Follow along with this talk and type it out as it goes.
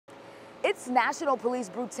It's National Police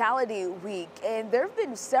Brutality Week, and there have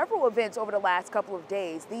been several events over the last couple of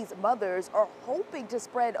days. These mothers are hoping to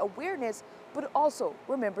spread awareness, but also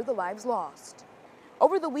remember the lives lost.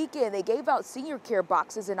 Over the weekend, they gave out senior care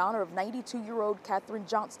boxes in honor of 92-year-old Katherine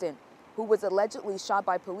Johnston, who was allegedly shot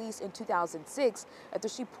by police in 2006 after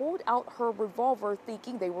she pulled out her revolver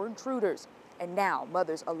thinking they were intruders. And now,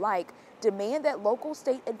 mothers alike demand that local,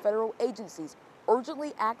 state, and federal agencies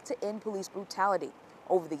urgently act to end police brutality.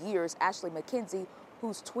 Over the years, Ashley McKenzie,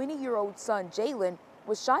 whose 20-year-old son Jalen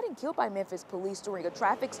was shot and killed by Memphis police during a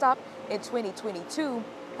traffic stop in 2022,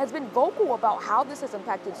 has been vocal about how this has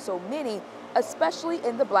impacted so many, especially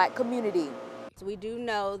in the Black community. We do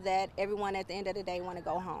know that everyone at the end of the day want to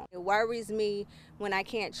go home. It worries me when I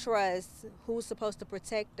can't trust who's supposed to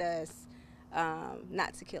protect us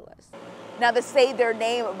not to kill us. Now, the Say Their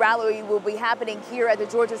Name rally will be happening here at the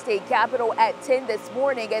Georgia State Capitol at 10 this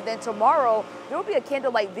morning, and then tomorrow there will be a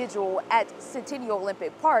candlelight vigil at Centennial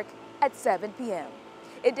Olympic Park at 7 p.m.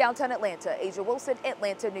 In downtown Atlanta, Asia Wilson,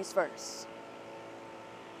 Atlanta News First.